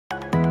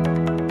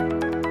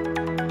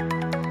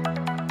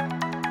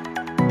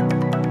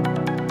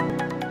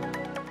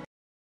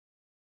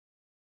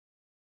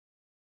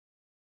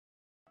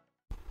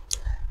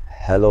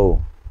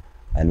Hello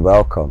and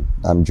welcome.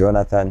 I'm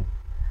Jonathan,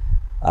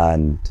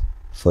 and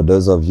for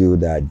those of you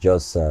that are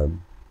just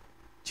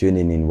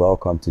tuning in,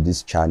 welcome to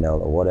this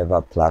channel or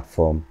whatever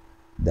platform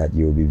that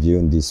you'll be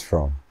viewing this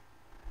from.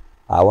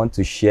 I want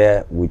to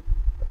share with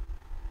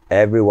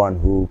everyone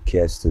who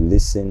cares to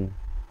listen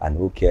and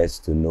who cares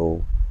to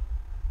know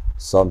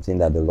something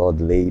that the Lord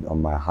laid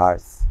on my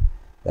heart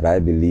that I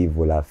believe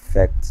will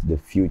affect the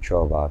future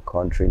of our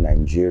country,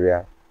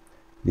 Nigeria.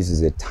 This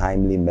is a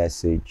timely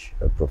message,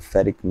 a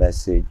prophetic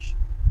message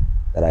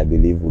that I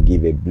believe will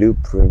give a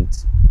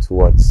blueprint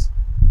towards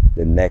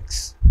the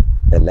next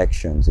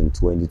elections in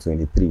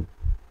 2023.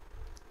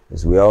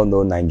 As we all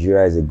know,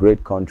 Nigeria is a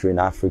great country in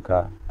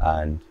Africa,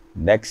 and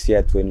next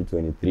year,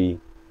 2023,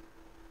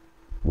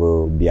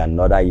 will be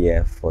another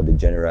year for the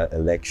general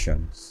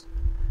elections.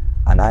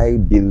 And I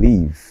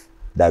believe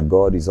that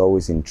God is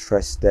always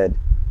interested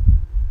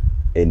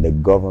in the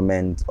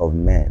government of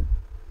men.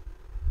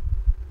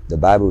 The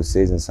Bible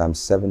says in Psalm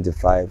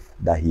 75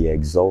 that he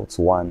exalts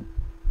one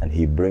and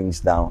he brings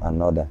down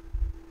another.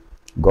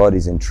 God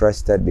is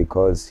interested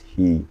because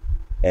he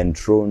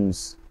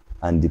enthrones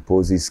and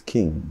deposes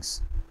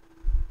kings.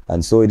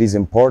 And so it is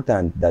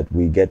important that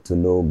we get to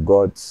know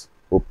God's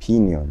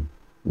opinion,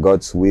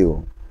 God's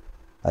will,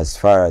 as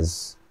far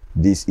as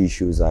these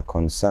issues are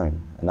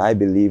concerned. And I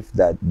believe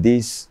that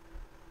this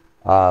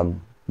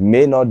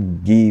may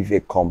not give a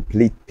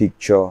complete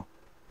picture,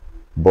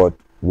 but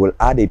will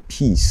add a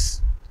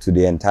piece to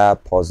the entire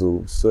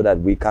puzzle so that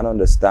we can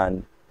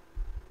understand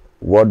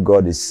what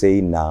God is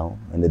saying now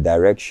and the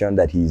direction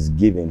that he is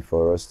giving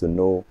for us to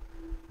know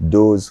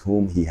those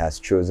whom he has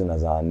chosen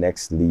as our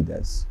next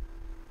leaders.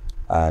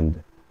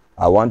 And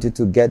I want you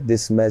to get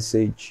this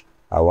message.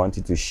 I want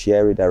you to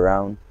share it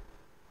around.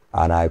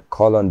 And I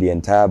call on the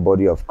entire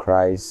body of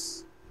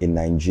Christ in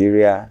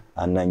Nigeria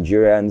and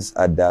Nigerians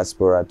at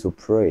diaspora to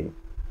pray.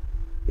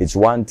 It's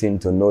one thing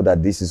to know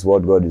that this is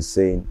what God is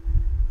saying.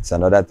 It's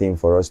another thing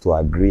for us to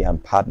agree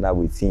and partner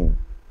with him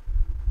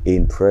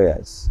in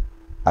prayers,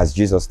 as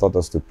Jesus taught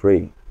us to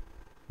pray,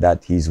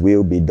 that his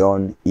will be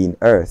done in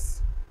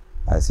earth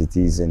as it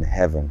is in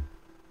heaven.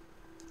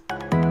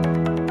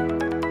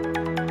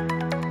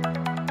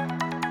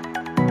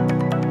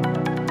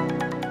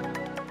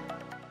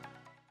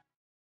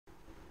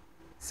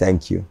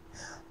 Thank you.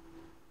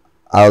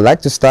 I would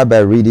like to start by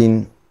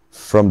reading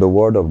from the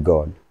Word of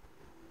God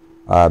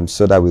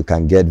so that we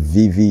can get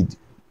vivid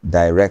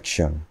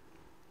direction.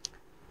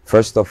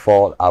 First of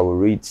all, I will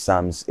read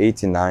Psalms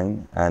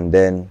 89, and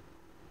then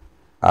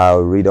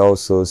I'll read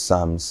also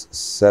Psalms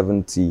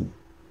 78.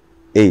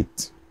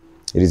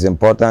 It is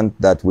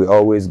important that we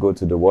always go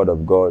to the Word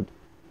of God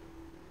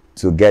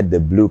to get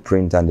the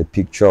blueprint and the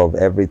picture of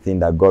everything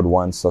that God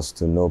wants us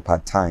to know per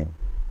time.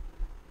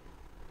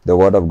 The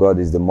Word of God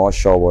is the more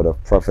sure word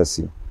of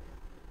prophecy.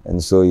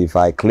 And so if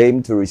I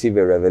claim to receive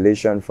a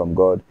revelation from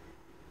God,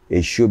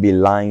 it should be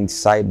lined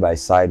side by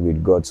side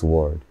with God's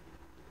Word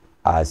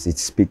as it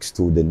speaks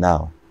to the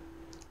now.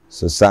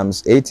 So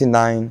Psalms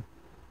 89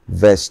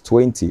 verse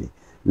 20.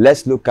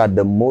 Let's look at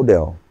the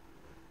model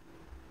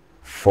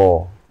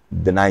for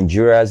the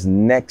Nigeria's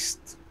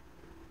next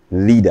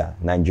leader,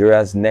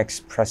 Nigeria's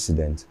next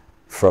president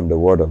from the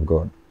Word of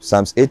God.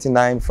 Psalms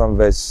 89 from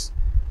verse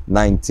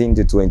 19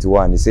 to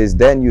 21. It says,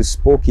 "Then you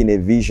spoke in a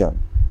vision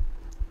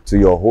to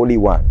your Holy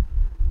One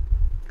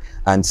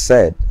and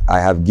said, I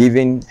have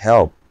given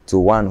help to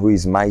one who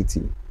is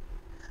mighty.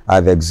 I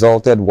have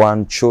exalted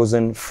one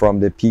chosen from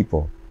the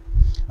people.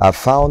 I have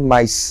found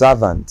my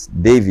servant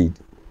David.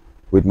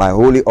 With my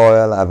holy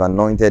oil I have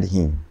anointed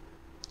him,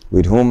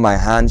 with whom my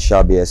hand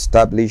shall be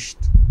established.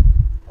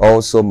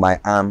 Also my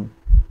arm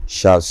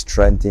shall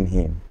strengthen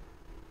him."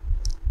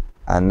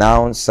 And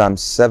now Psalm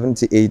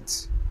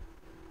 78,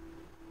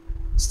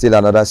 still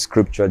another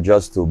scripture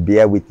just to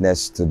bear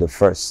witness to the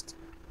first.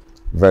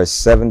 Verse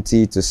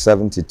 70 to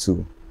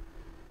 72.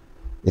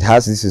 It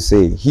has this to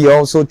say, "He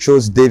also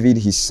chose David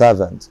his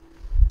servant,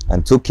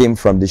 and took him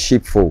from the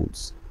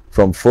sheepfolds,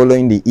 from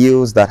following the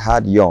hills that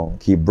had young.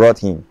 He brought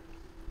him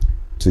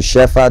to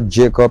shepherd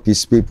Jacob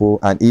his people,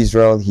 and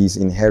Israel his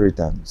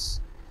inheritance.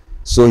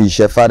 So he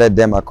shepherded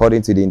them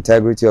according to the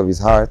integrity of his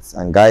heart,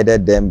 and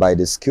guided them by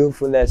the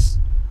skillfulness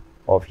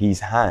of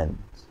his hand."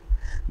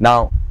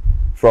 Now,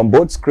 from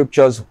both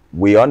scriptures,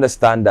 we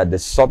understand that the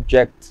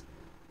subject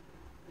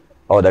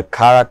or the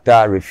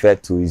character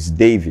referred to is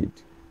David.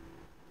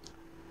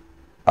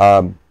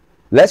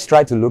 Let's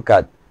try to look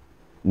at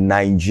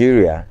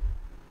Nigeria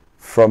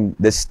from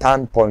the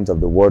standpoint of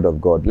the Word of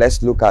God.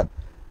 Let's look at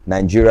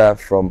Nigeria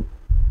from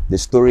the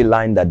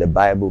storyline that the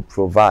Bible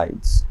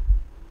provides.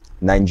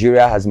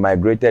 Nigeria has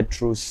migrated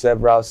through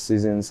several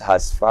seasons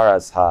as far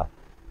as her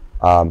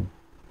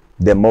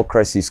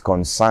democracy is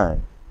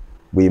concerned.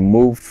 We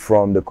moved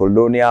from the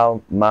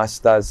colonial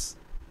masters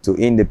to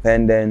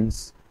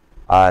independence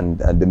and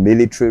the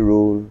military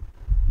rule.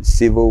 The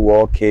Civil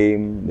War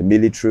came, the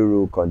military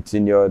rule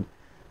continued,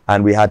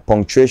 and we had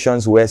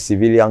punctuations where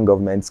civilian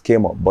governments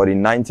came up. But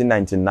in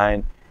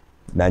 1999,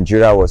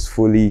 Nigeria was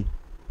fully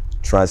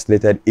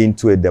translated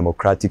into a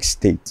democratic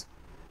state.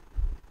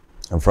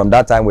 And from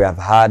that time, we have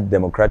had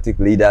democratic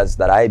leaders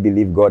that I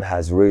believe God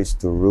has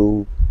raised to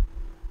rule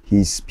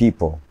his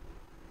people.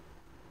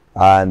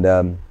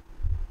 And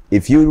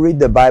if you read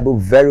the Bible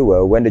very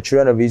well, when the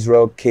children of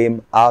Israel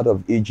came out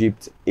of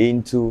Egypt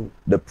into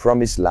the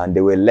promised land,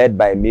 they were led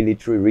by a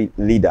military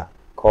leader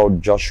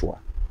called Joshua.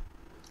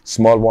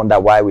 Small wonder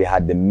why we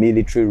had the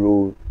military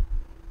rule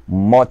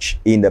much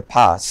in the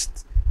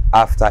past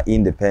after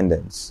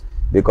independence,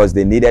 because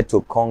they needed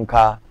to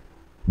conquer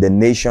the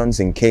nations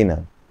in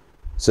Canaan.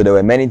 So there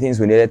were many things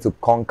we needed to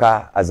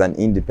conquer as an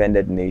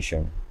independent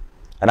nation.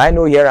 And I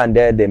know here and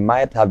there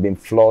might have been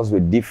flaws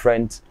with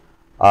different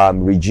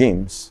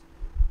regimes,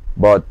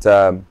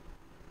 but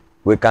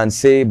we can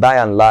say by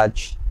and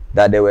large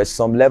that there was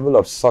some level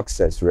of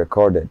success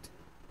recorded.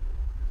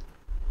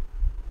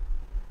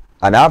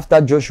 And after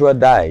Joshua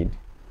died,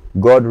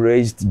 God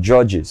raised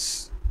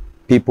judges,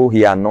 people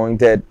he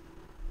anointed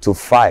to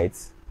fight,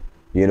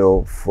 you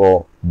know,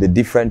 for the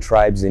different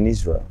tribes in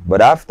Israel.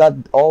 But after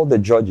all the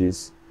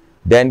judges,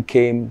 then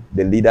came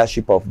the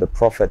leadership of the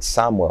prophet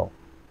Samuel.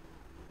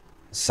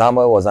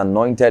 Samuel was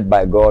anointed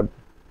by God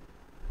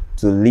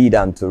to lead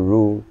and to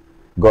rule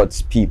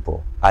God's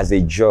people as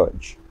a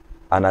judge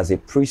and as a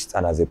priest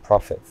and as a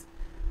prophet.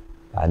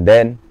 And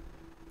then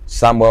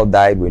Samuel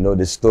died, we know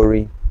the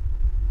story.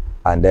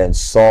 And then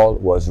Saul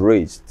was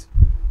raised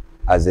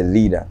as a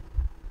leader.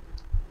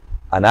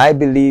 And I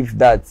believe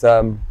that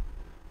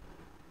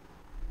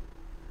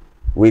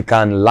we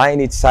can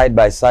line it side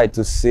by side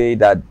to say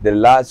that the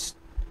last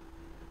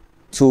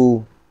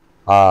two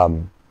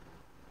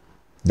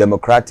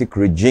democratic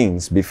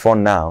regimes before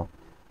now,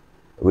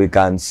 we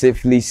can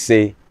safely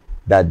say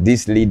that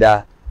this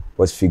leader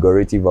was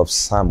figurative of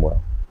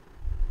Samuel.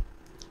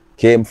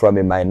 Came from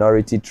a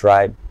minority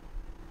tribe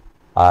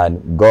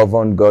and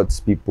governed God's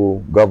people,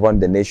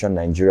 governed the nation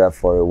Nigeria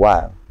for a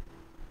while,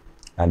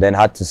 and then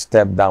had to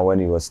step down when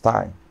it was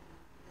time.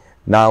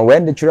 Now,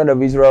 when the children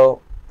of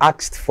Israel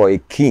asked for a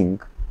king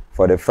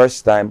for the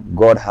first time,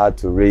 God had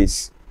to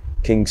raise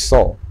King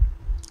Saul.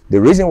 The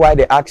reason why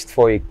they asked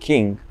for a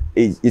king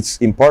is, it's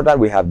important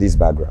we have this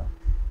background.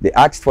 They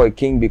asked for a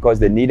king because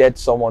they needed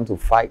someone to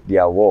fight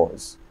their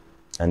wars.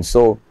 And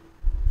so,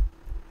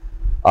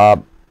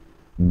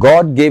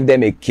 God gave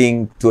them a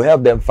king to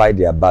help them fight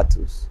their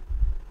battles.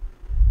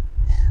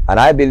 And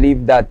I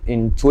believe that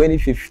in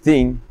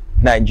 2015,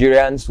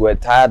 Nigerians were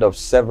tired of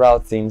several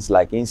things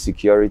like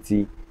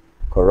insecurity,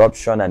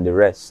 corruption, and the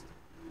rest.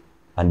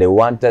 And they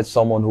wanted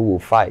someone who will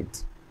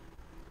fight.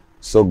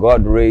 So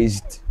God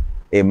raised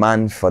a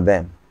man for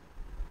them.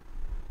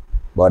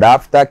 But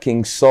after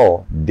King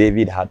Saul,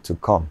 David had to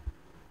come.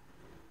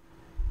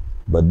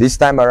 But this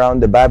time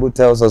around, the Bible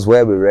tells us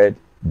where we read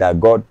that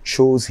God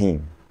chose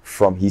him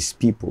from his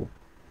people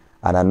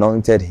and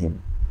anointed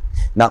him.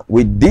 Now,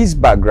 with this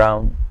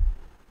background,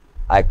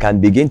 I can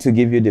begin to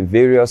give you the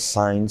various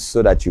signs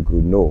so that you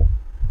could know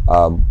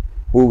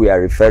who we are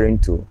referring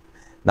to.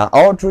 Now,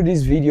 all through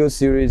this video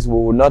series, we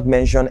will not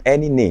mention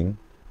any name.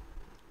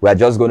 We are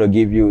just going to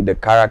give you the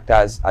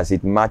characters as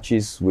it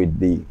matches with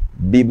the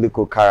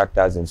biblical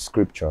characters in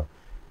scripture.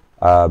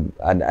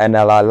 And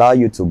I'll allow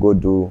you to go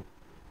do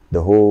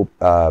the whole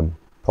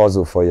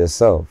puzzle for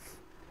yourself.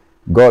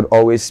 God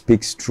always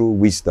speaks through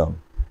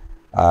wisdom.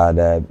 And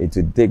it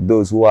will take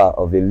those who are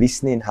of a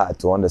listening heart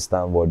to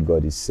understand what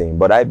God is saying.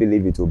 But I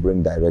believe it will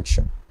bring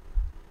direction.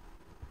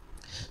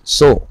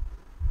 So,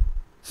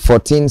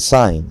 14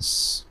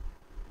 signs.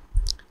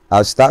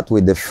 I'll start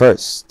with the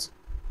first.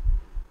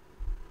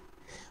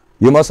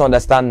 You must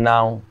understand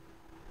now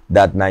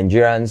that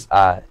Nigerians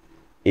are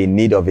in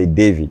need of a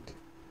David.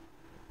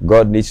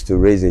 God needs to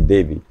raise a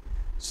David.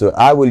 So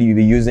I will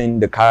be using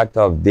the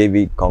character of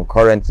David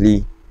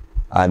concurrently,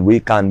 and we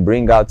can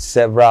bring out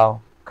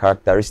several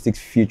characteristics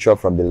feature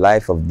from the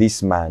life of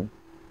this man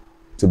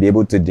to be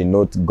able to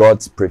denote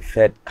God's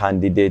preferred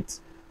candidate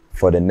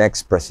for the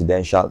next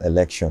presidential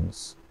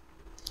elections.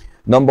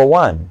 Number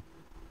one,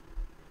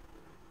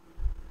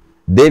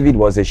 David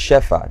was a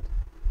shepherd.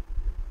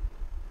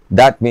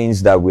 That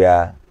means that we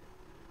are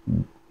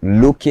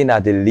looking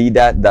at a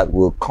leader that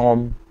will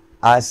come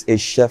as a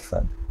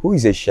shepherd. Who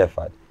is a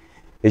shepherd?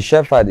 A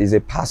shepherd is a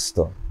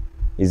pastor,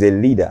 is a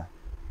leader,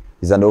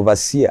 is an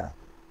overseer.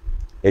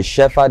 A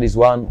shepherd is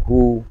one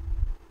who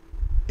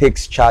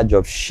takes charge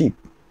of sheep,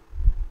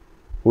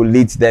 who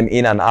leads them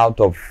in and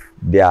out of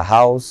their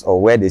house or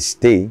where they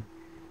stay,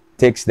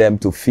 takes them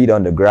to feed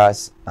on the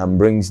grass and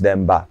brings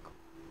them back.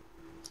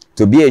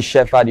 To be a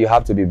shepherd, you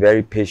have to be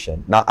very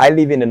patient. Now, I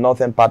live in the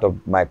northern part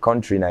of my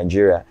country,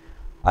 Nigeria,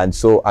 and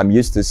so I'm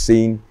used to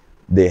seeing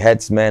the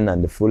herdsmen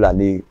and the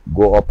Fulani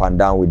go up and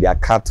down with their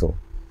cattle.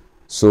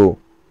 So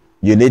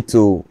you need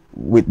to,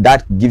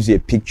 that gives you a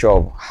picture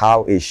of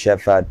how a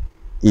shepherd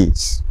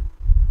is.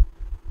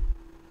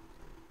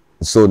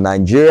 So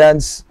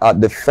Nigerians,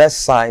 the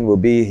first sign will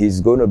be he's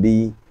going to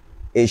be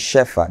a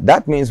shepherd.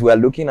 That means we are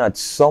looking at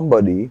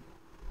somebody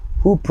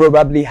who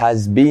probably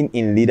has been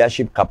in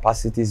leadership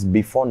capacities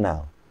before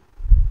now.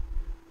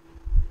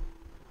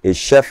 A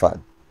shepherd.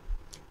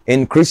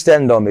 In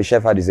Christendom, a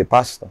shepherd is a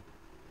pastor.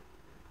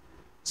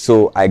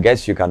 So I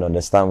guess you can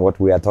understand what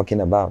we are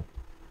talking about.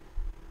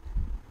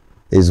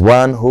 Is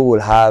one who will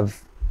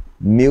have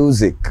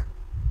music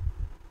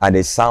and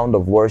a sound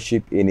of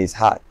worship in his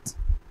heart.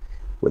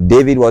 When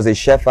David was a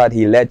shepherd,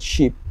 he led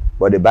sheep,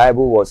 but the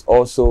Bible was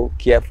also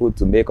careful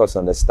to make us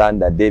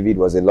understand that David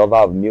was a lover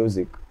of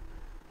music,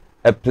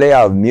 a player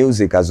of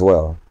music as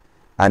well,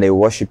 and a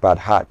worshiper at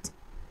heart.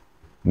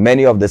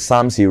 Many of the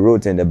psalms he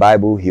wrote in the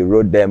Bible, he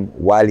wrote them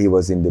while he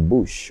was in the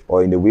bush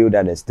or in the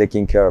wilderness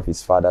taking care of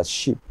his father's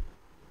sheep.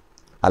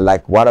 And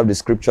like one of the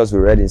scriptures we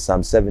read in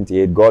Psalm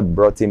 78, God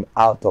brought him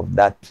out of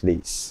that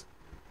place.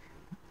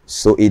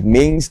 So it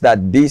means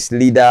that this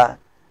leader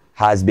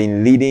has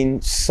been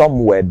leading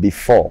somewhere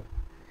before,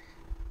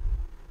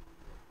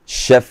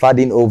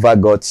 shepherding over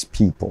God's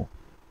people.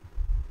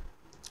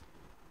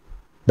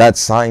 That's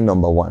sign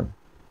number one.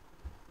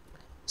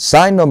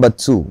 Sign number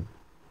two,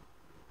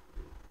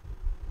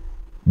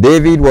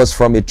 David was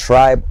from a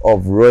tribe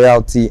of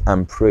royalty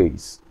and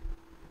praise.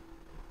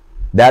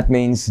 That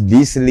means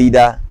this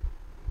leader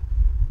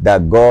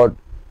that God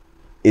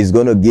is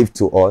going to give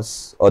to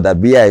us, or that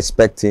we are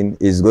expecting,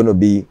 is going to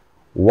be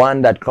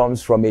one that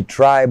comes from a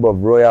tribe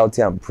of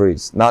royalty and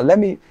praise. Now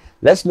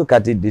let's look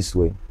at it this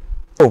way.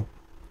 Oh,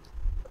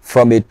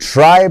 from a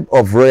tribe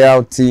of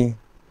royalty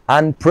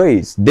and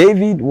praise.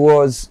 David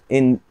was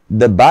in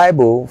the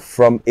Bible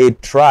from a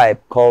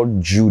tribe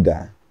called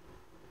Judah.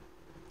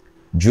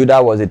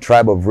 Judah was a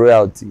tribe of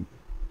royalty.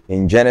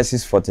 In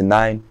Genesis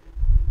 49,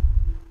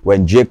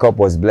 when Jacob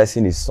was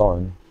blessing his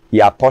son, he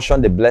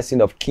apportioned the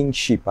blessing of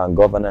kingship and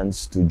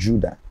governance to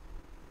Judah.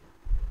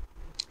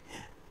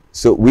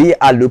 So we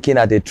are looking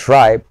at a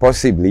tribe,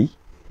 possibly,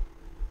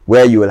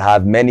 where you will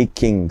have many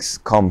kings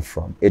come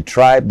from. A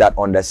tribe that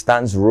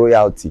understands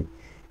royalty.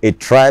 A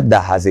tribe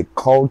that has a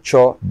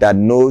culture that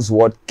knows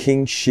what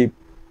kingship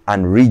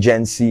and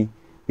regency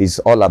is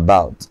all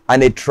about.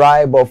 And a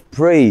tribe of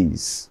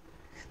praise.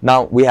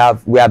 Now, we are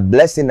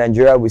blessed in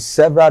Nigeria with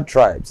several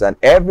tribes, and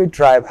every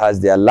tribe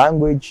has their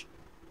language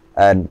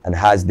and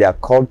has their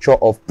culture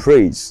of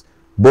praise,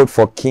 both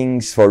for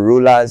kings, for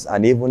rulers,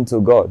 and even to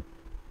God.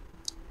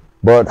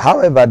 But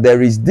however,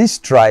 there is this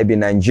tribe in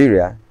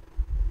Nigeria,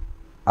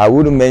 I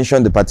wouldn't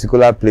mention the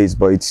particular place,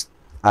 but it's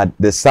at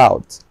the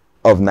south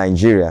of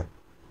Nigeria,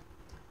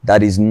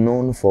 that is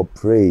known for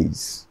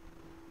praise.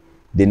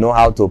 They know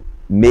how to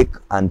make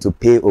and to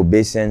pay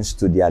obeisance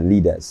to their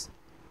leaders.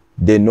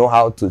 They know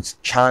how to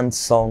chant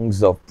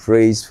songs of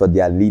praise for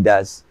their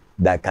leaders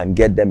that can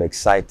get them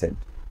excited.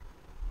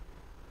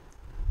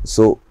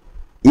 So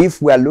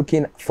if we are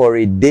looking for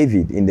a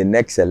David in the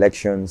next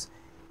elections,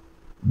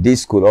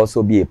 this could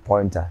also be a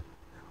pointer.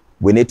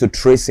 We need to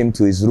trace him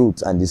to his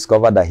roots and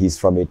discover that he's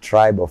from a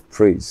tribe of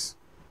praise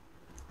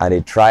and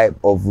a tribe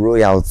of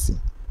royalty.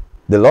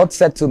 The Lord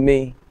said to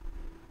me,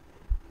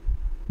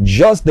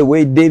 just the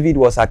way David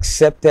was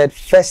accepted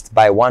first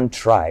by one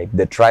tribe,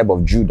 the tribe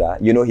of Judah.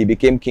 You know, he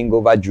became king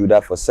over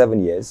Judah for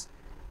 7 years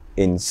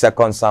in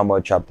 2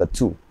 Samuel chapter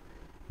 2,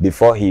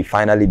 before he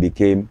finally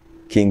became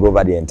king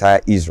over the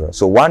entire Israel.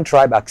 So one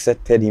tribe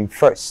accepted him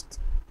first,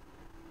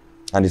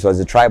 and this was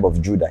the tribe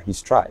of Judah,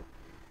 his tribe.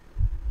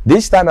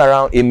 This time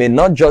around, it may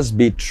not just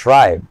be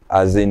tribe,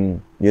 as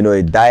in, you know,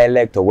 a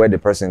dialect or where the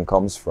person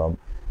comes from.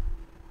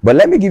 But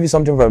let me give you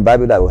something from the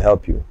Bible that will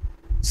help you.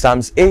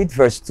 Psalms 8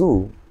 verse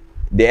 2,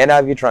 the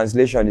NIV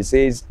translation, it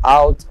says,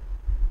 out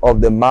of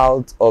the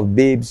mouth of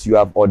babes you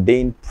have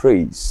ordained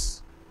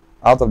praise.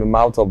 Out of the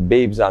mouth of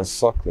babes and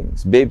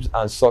sucklings. Babes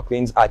and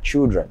sucklings are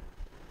children.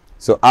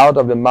 So out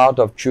of the mouth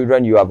of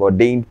children you have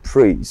ordained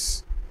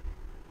praise.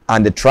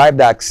 And the tribe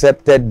that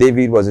accepted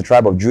David was the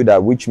tribe of Judah,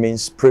 which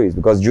means praise,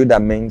 because Judah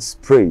means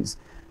praise.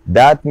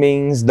 That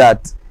means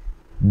that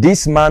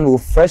this man will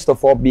first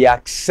of all be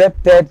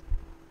accepted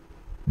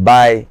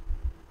by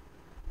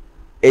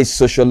a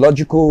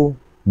sociological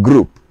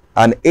group,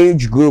 an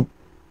age group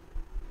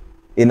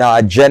in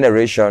our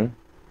generation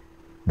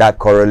that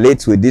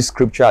correlates with this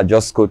scripture I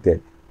just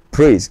quoted.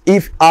 Praise.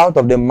 If out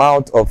of the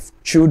mouth of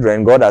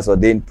children God has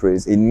ordained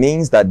praise, it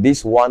means that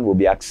this one will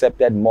be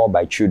accepted more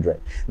by children.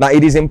 Now,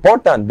 it is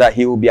important that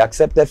he will be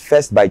accepted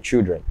first by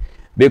children,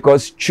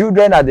 because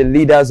children are the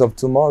leaders of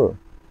tomorrow.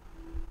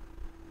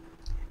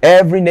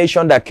 Every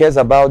nation that cares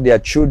about their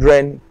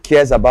children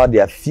cares about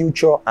their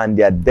future and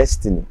their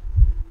destiny.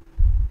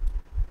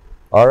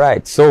 All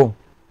right, so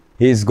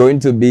he's going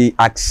to be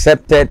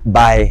accepted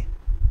by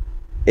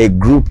a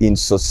group in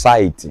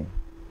society,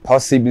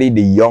 possibly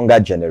the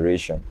younger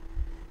generation,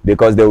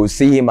 because they will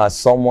see him as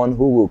someone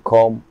who will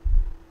come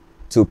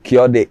to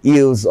cure the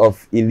ills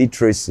of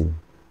illiteracy,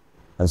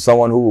 and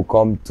someone who will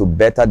come to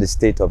better the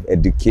state of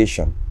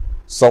education,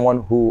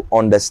 someone who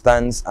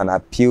understands and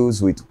appeals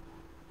with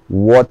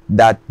what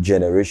that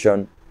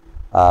generation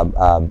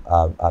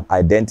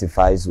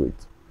identifies with.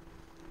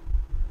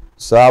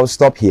 So I'll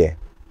stop here.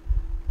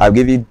 I'll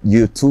give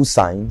you two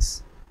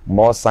signs,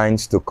 more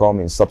signs to come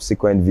in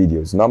subsequent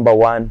videos. Number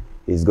one,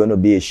 he's going to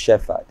be a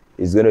shepherd.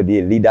 He's going to be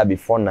a leader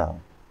before now.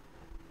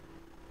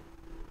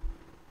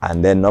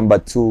 And then number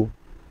two,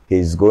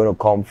 he's going to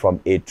come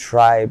from a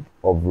tribe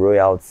of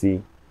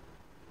royalty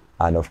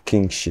and of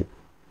kingship.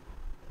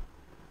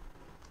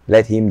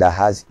 Let him that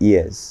has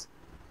ears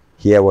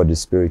hear what the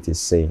Spirit is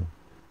saying.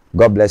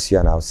 God bless you,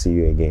 and I'll see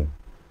you again.